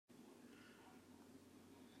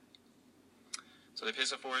So the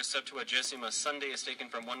epistle for Septuagesima Sunday is taken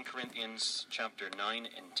from 1 Corinthians chapter 9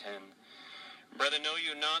 and 10. Brethren, know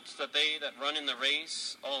you not that they that run in the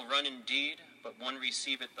race all run indeed, but one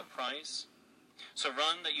receiveth the prize? So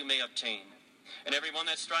run that you may obtain. And every one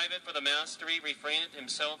that striveth for the mastery refraineth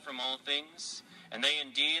himself from all things. And they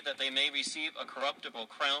indeed that they may receive a corruptible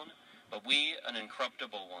crown, but we an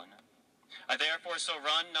incorruptible one. I therefore so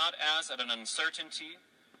run, not as at an uncertainty.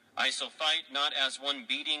 I so fight, not as one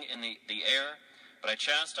beating in the air, but I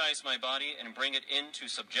chastise my body and bring it into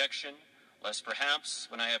subjection, lest perhaps,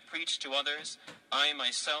 when I have preached to others, I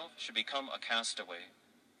myself should become a castaway.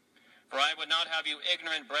 For I would not have you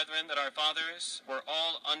ignorant, brethren, that our fathers were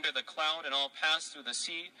all under the cloud, and all passed through the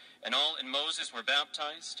sea, and all in Moses were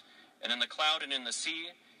baptized, and in the cloud and in the sea,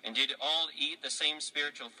 and did all eat the same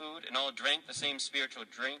spiritual food, and all drank the same spiritual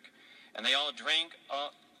drink, and they all drank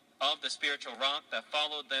of the spiritual rock that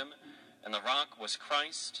followed them, and the rock was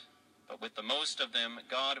Christ. But with the most of them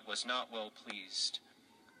God was not well pleased.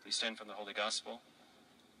 Please stand from the Holy Gospel.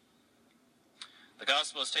 The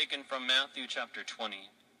Gospel is taken from Matthew chapter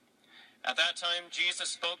 20. At that time Jesus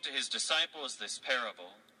spoke to his disciples this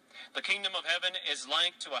parable. The kingdom of heaven is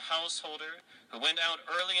like to a householder who went out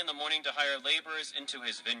early in the morning to hire laborers into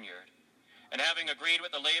his vineyard. And having agreed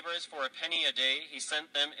with the laborers for a penny a day, he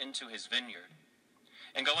sent them into his vineyard.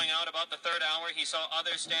 And going out about the third hour, he saw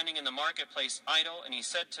others standing in the marketplace idle, and he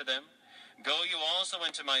said to them, Go you also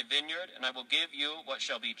into my vineyard, and I will give you what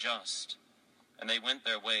shall be just. And they went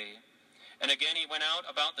their way. And again he went out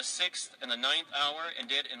about the 6th and the 9th hour, and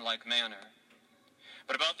did in like manner.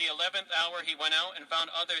 But about the 11th hour he went out and found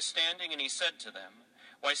others standing, and he said to them,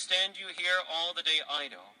 Why stand you here all the day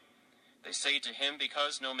idle? They say to him,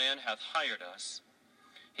 Because no man hath hired us.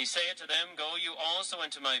 He saith to them, Go you also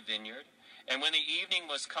into my vineyard. And when the evening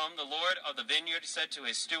was come, the Lord of the vineyard said to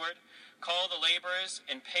his steward, Call the laborers,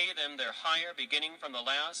 and pay them their hire, beginning from the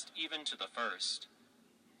last even to the first.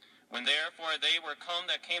 When therefore they were come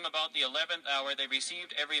that came about the 11th hour, they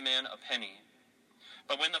received every man a penny.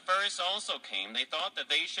 But when the first also came, they thought that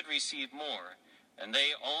they should receive more, and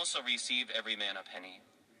they also received every man a penny.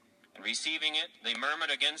 And receiving it, they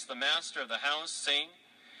murmured against the master of the house, saying,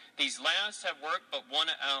 These last have worked but 1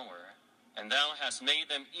 hour, and thou hast made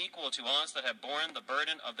them equal to us that have borne the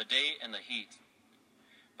burden of the day and the heat.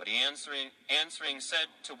 But he answering said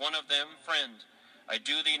to one of them, Friend, I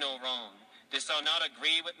do thee no wrong. Didst thou not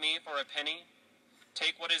agree with me for a penny?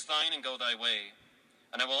 Take what is thine and go thy way.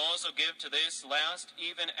 And I will also give to this last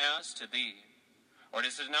even as to thee. Or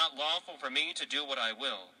is it not lawful for me to do what I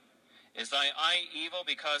will? Is thy eye evil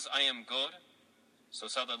because I am good? So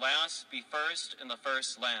shall the last be first and the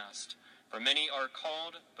first last. For many are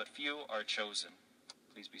called, but few are chosen.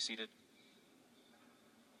 Please be seated.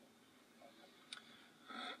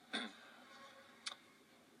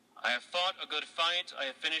 I have fought a good fight. I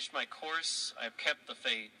have finished my course. I have kept the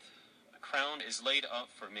faith. A crown is laid up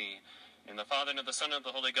for me. In the Father, and of the Son, and of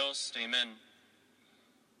the Holy Ghost. Amen.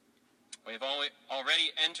 We have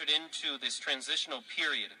already entered into this transitional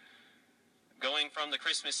period, going from the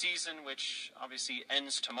Christmas season, which obviously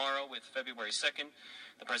ends tomorrow with February 2nd,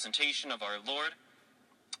 the presentation of our Lord,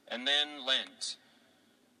 and then Lent.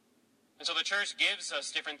 And so the church gives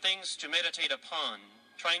us different things to meditate upon,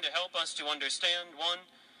 trying to help us to understand, one,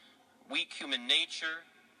 weak human nature,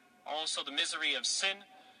 also the misery of sin,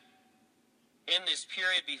 in this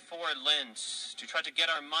period before Lent, to try to get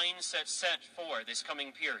our mindset set for this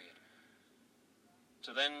coming period.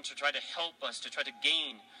 To try to help us, to try to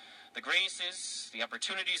gain the graces, the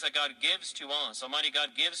opportunities that God gives to us, Almighty God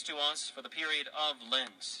gives to us for the period of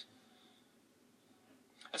Lent.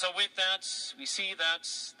 And so with that, we see that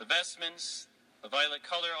the vestments, the violet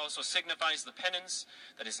color, also signifies the penance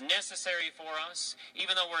that is necessary for us,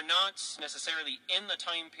 even though we're not necessarily in the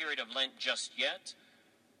time period of Lent just yet.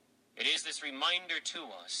 It is this reminder to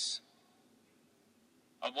us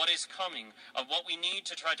of what is coming, of what we need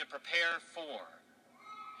to try to prepare for,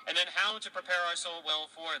 and then how to prepare our soul well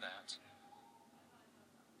for that.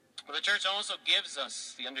 But the church also gives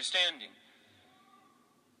us the understanding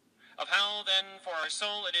of how then for our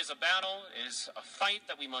soul it is a battle, it is a fight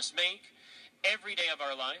that we must make every day of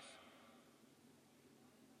our life.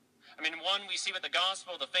 I mean, one, we see with the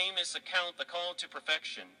gospel, the famous account, the call to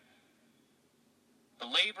perfection. The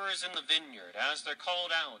laborers in the vineyard, as they're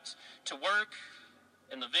called out to work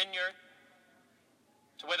in the vineyard,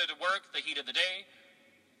 to whether to work the heat of the day,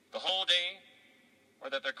 the whole day, or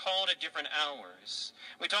that they're called at different hours.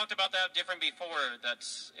 We talked about that different before, that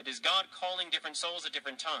it is God calling different souls at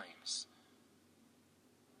different times.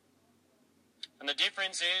 And the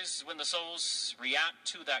difference is when the souls react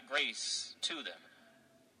to that grace to them.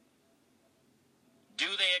 Do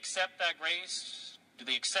they accept that grace? Do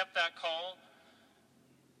they accept that call?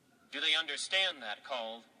 Do they understand that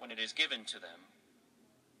call when it is given to them?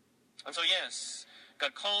 And so yes,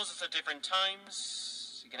 God calls us at different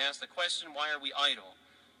times. You can ask the question, why are we idle?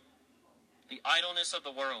 The idleness of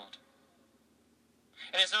the world.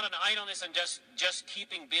 And it's not an idleness in just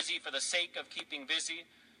keeping busy for the sake of keeping busy.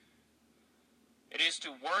 It is to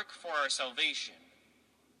work for our salvation.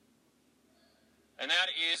 And that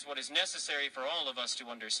is what is necessary for all of us to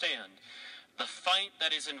understand. The fight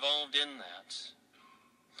that is involved in that.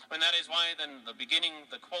 And that is why then the beginning,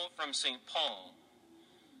 the quote from St. Paul,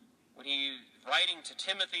 when he writing to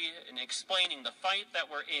Timothy and explaining the fight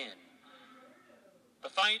that we're in, the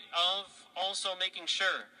fight of also making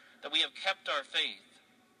sure that we have kept our faith,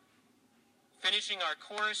 finishing our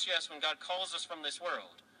course, yes, when God calls us from this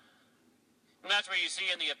world. And that's where you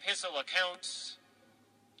see in the epistle accounts,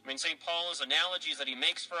 St. Paul's analogies that he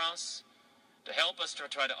makes for us to help us to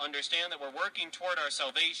try to understand that we're working toward our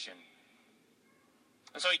salvation.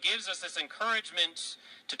 And so he gives us this encouragement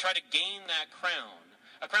to try to gain that crown.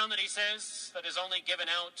 A crown that he says that is only given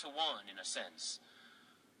out to one, in a sense.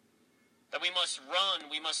 That we must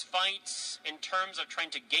run, we must fight in terms of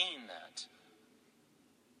trying to gain that.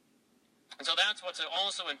 And so that's what's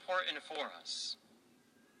also important for us.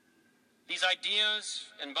 These ideas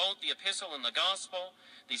in both the epistle and the gospel,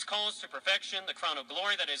 these calls to perfection, the crown of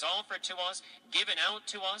glory that is offered to us, given out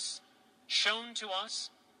to us, shown to us.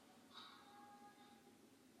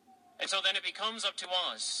 And so then it becomes up to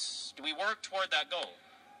us. Do we work toward that goal?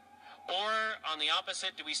 Or, on the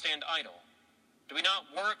opposite, do we stand idle? Do we not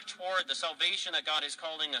work toward the salvation that God is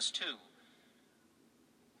calling us to?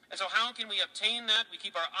 And so how can we obtain that? We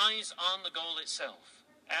keep our eyes on the goal itself,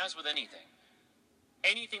 as with anything.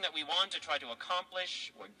 Anything that we want to try to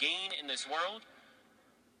accomplish or gain in this world,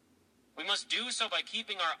 we must do so by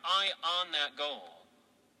keeping our eye on that goal.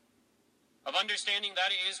 Of understanding that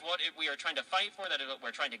is what we are trying to fight for, that is what we're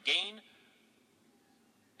trying to gain.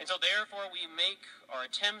 And so therefore we make our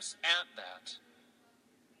attempts at that.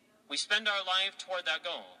 We spend our life toward that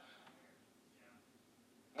goal.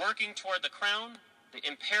 Working toward the crown, the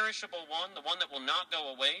imperishable one, the one that will not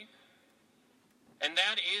go away. And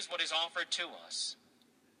that is what is offered to us.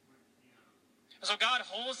 So God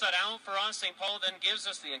holds that out for us. St. Paul then gives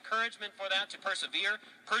us the encouragement for that, to persevere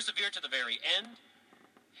to the very end,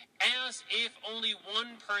 as if only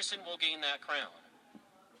one person will gain that crown.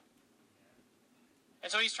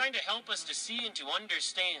 And so he's trying to help us to see and to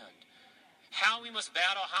understand how we must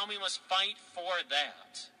battle, how we must fight for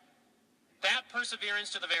that. That perseverance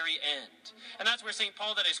to the very end. And that's where St.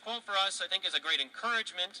 Paul, that his quote for us, I think, is a great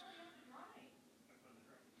encouragement.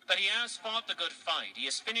 That he has fought the good fight. He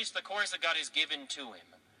has finished the course that God has given to him.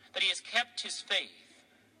 That he has kept his faith.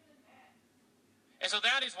 And so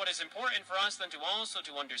that is what is important for us then to also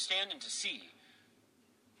to understand and to see.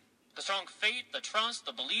 The strong faith, the trust,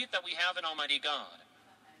 the belief that we have in Almighty God.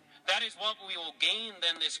 That is what we will gain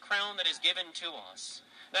then, this crown that is given to us.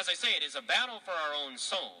 And as I say, it is a battle for our own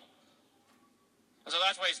soul. And so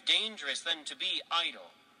that's why it's dangerous then to be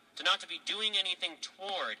idle. To not to be doing anything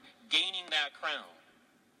toward gaining that crown.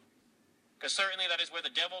 Because certainly that is where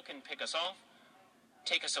the devil can pick us off.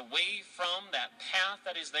 Take us away from that path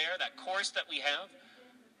that is there, that course that we have.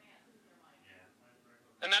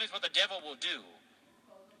 And that is what the devil will do.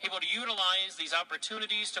 He will utilize these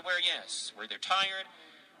opportunities to where, yes, we're either tired,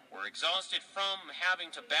 we're exhausted from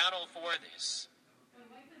having to battle for this.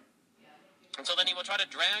 And so then he will try to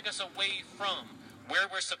drag us away from where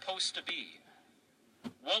we're supposed to be.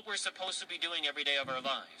 What we're supposed to be doing every day of our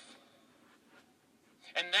life.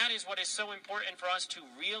 And that is what is so important for us to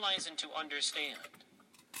realize and to understand.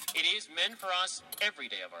 It is meant for us every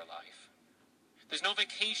day of our life. There's no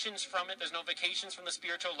vacations from it. There's no vacations from the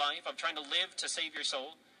spiritual life of trying to live to save your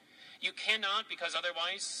soul. You cannot, because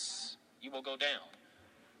otherwise you will go down.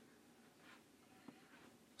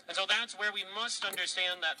 And so that's where we must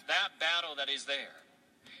understand that battle that is there.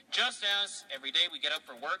 Just as every day we get up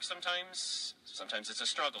for work sometimes it's a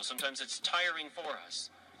struggle, sometimes it's tiring for us.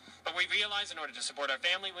 But we realize in order to support our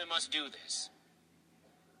family, we must do this.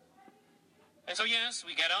 And so yes,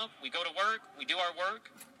 we get up, we go to work, we do our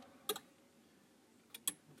work.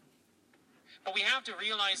 But we have to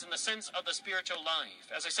realize in the sense of the spiritual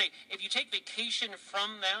life, as I say, if you take vacation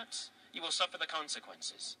from that, you will suffer the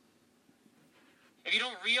consequences. If you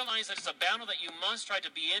don't realize that it's a battle that you must try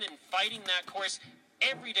to be in and fighting that course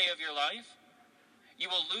every day of your life, you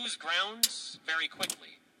will lose ground very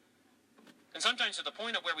quickly. And sometimes to the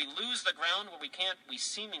point of where we lose the ground, where we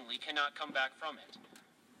seemingly cannot come back from it.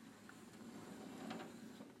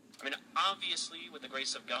 I mean, obviously, with the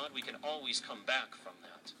grace of God, we can always come back from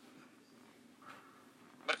that.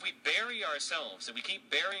 But if we bury ourselves, if we keep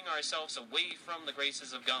burying ourselves away from the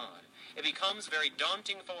graces of God, it becomes very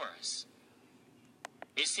daunting for us.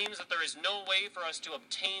 It seems that there is no way for us to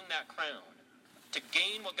obtain that crown, to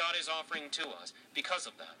gain what God is offering to us because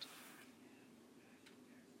of that.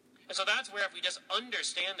 And so that's where, if we just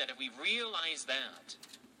understand that, if we realize that,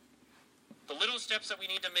 the little steps that we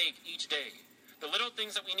need to make each day, the little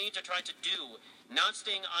things that we need to try to do, not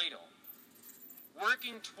staying idle,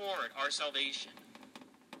 working toward our salvation,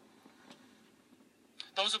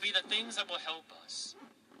 those will be the things that will help us.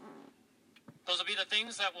 Those will be the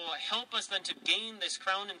things that will help us then to gain this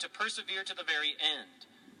crown and to persevere to the very end.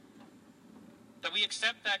 That we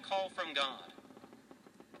accept that call from God.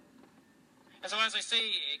 And so, as I say,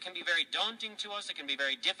 it can be very daunting to us. It can be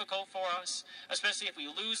very difficult for us, especially if we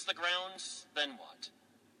lose the grounds, then what?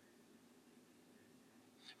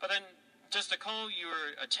 But then, just to call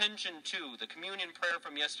your attention to the communion prayer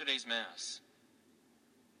from yesterday's Mass.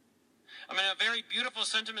 I mean, a very beautiful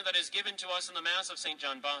sentiment that is given to us in the Mass of St.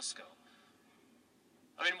 John Bosco.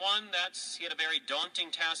 I mean, one, he had a very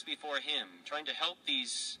daunting task before him, trying to help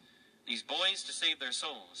these boys to save their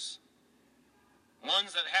souls.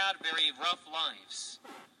 Ones that had very rough lives.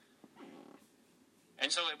 And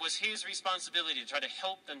so it was his responsibility to try to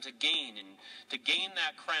help them to gain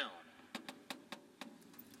that crown.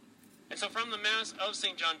 And so from the Mass of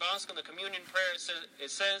St. John Bosco, in the communion prayer,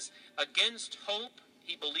 it says, against hope,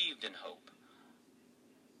 he believed in hope.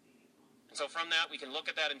 And so from that, we can look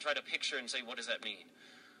at that and try to picture and say, what does that mean?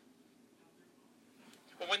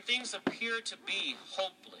 Well, when things appear to be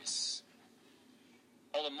hopeless,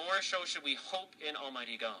 all the more so should we hope in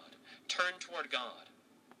Almighty God. Turn toward God.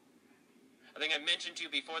 I think I mentioned to you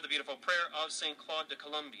before the beautiful prayer of St. Claude de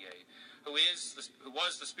Colombier, who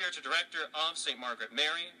was the spiritual director of St. Margaret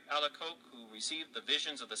Mary Alacoque, who received the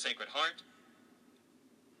visions of the Sacred Heart.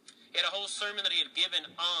 He had a whole sermon that he had given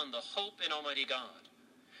on the hope in Almighty God.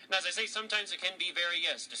 And as I say, sometimes it can be very,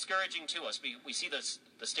 discouraging to us. We see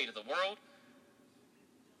the state of the world.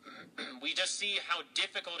 We just see how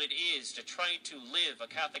difficult it is to try to live a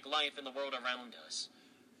Catholic life in the world around us.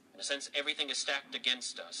 In a sense, everything is stacked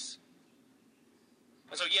against us.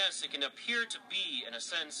 And so, yes, it can appear to be, in a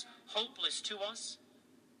sense, hopeless to us.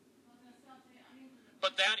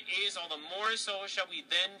 But that is all the more so shall we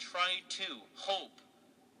then try to hope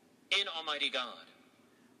in Almighty God.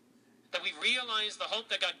 That we realize the hope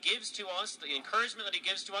that God gives to us, the encouragement that he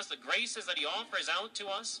gives to us, the graces that he offers out to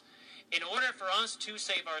us, in order for us to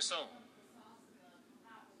save our soul.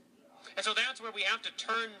 And so that's where we have to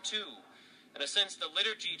turn to, in a sense, the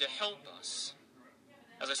liturgy to help us.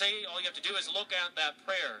 As I say, all you have to do is look at that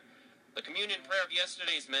prayer, the communion prayer of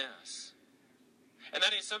yesterday's Mass. And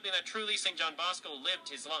that is something that truly St. John Bosco lived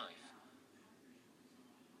his life.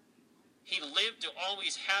 He lived to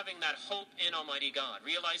always having that hope in Almighty God,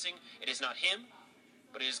 realizing it is not him,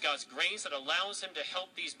 but it is God's grace that allows him to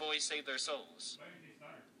help these boys save their souls.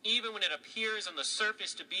 Even when it appears on the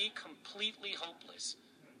surface to be completely hopeless.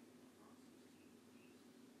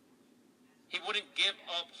 He wouldn't give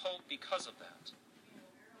up hope because of that.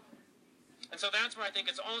 And so that's where I think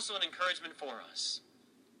it's also an encouragement for us.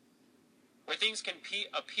 Where things can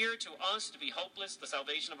appear to us to be hopeless, the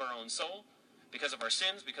salvation of our own soul, because of our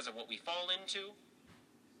sins, because of what we fall into.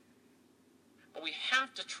 But we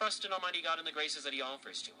have to trust in Almighty God and the graces that he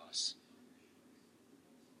offers to us.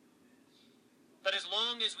 That as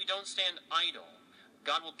long as we don't stand idle,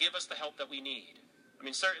 God will give us the help that we need. I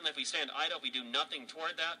mean, certainly if we stand idle, if we do nothing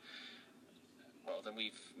toward that, well, then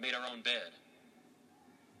we've made our own bed.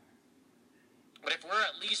 But if we're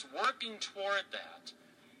at least working toward that,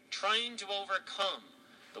 trying to overcome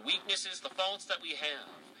the weaknesses, the faults that we have,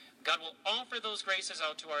 God will offer those graces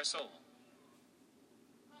out to our soul.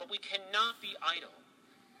 But we cannot be idle.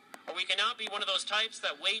 Or we cannot be one of those types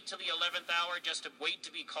that wait till the 11th hour just to wait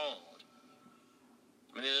to be called.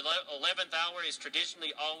 I mean, the 11th hour is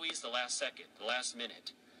traditionally always the last second, the last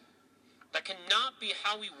minute. That cannot be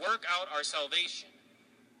how we work out our salvation.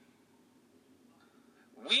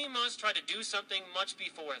 We must try to do something much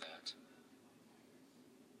before that.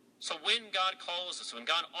 So when God calls us, when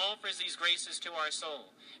God offers these graces to our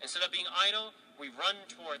soul, instead of being idle, we run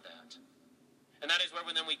toward that. And that is where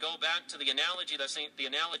then we go back to the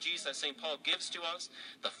analogies that St. Paul gives to us,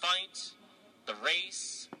 the fight, the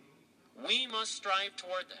race. We must strive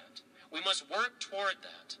toward that. We must work toward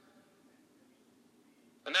that.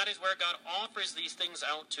 And that is where God offers these things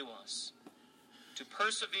out to us, to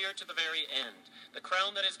persevere to the very end, the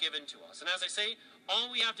crown that is given to us. And as I say,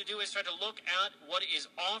 all we have to do is try to look at what is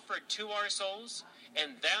offered to our souls,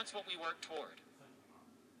 and that's what we work toward.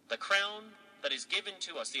 The crown that is given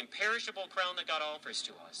to us, the imperishable crown that God offers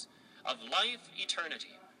to us, of life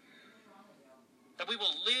eternity. That we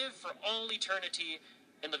will live for all eternity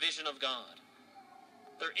in the vision of God.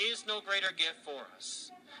 There is no greater gift for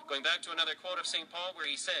us. Going back to another quote of St. Paul where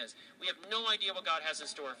he says, we have no idea what God has in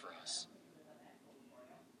store for us.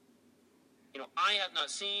 Eye hath not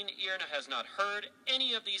seen, ear has not heard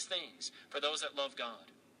any of these things for those that love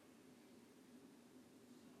God.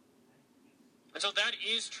 And so that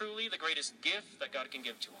is truly the greatest gift that God can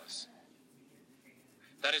give to us.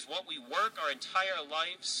 That is what we work our entire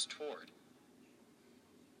lives toward.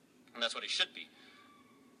 And that's what it should be.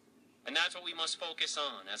 And that's what we must focus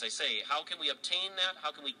on. As I say, how can we obtain that?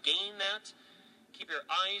 How can we gain that? Keep your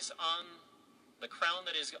eyes on the crown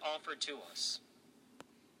that is offered to us.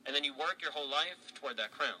 And then you work your whole life toward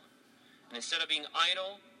that crown. And instead of being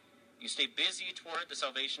idle, you stay busy toward the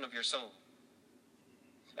salvation of your soul.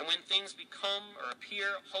 And when things become or appear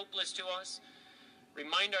hopeless to us,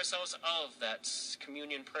 remind ourselves of that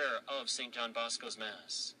communion prayer of St. John Bosco's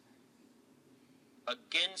Mass.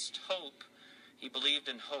 Against hope, he believed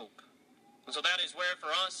in hope. And so that is where for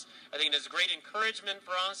us, I think it is a great encouragement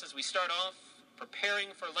for us as we start off preparing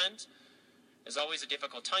for Lent. It's always a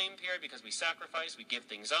difficult time period because we sacrifice, we give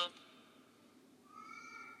things up.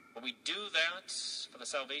 But we do that for the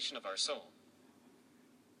salvation of our soul.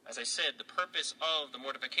 As I said, the purpose of the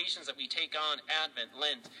mortifications that we take on, Advent,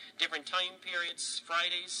 Lent, different time periods,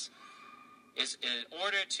 Fridays, is in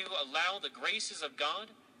order to allow the graces of God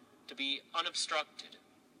to be unobstructed.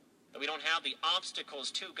 That we don't have the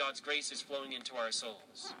obstacles to God's graces flowing into our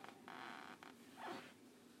souls.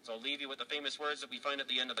 So I'll leave you with the famous words that we find at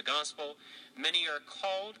the end of the Gospel. Many are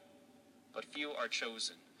called, but few are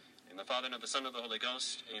chosen. In the Father, and of the Son, and of the Holy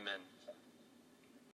Ghost. Amen.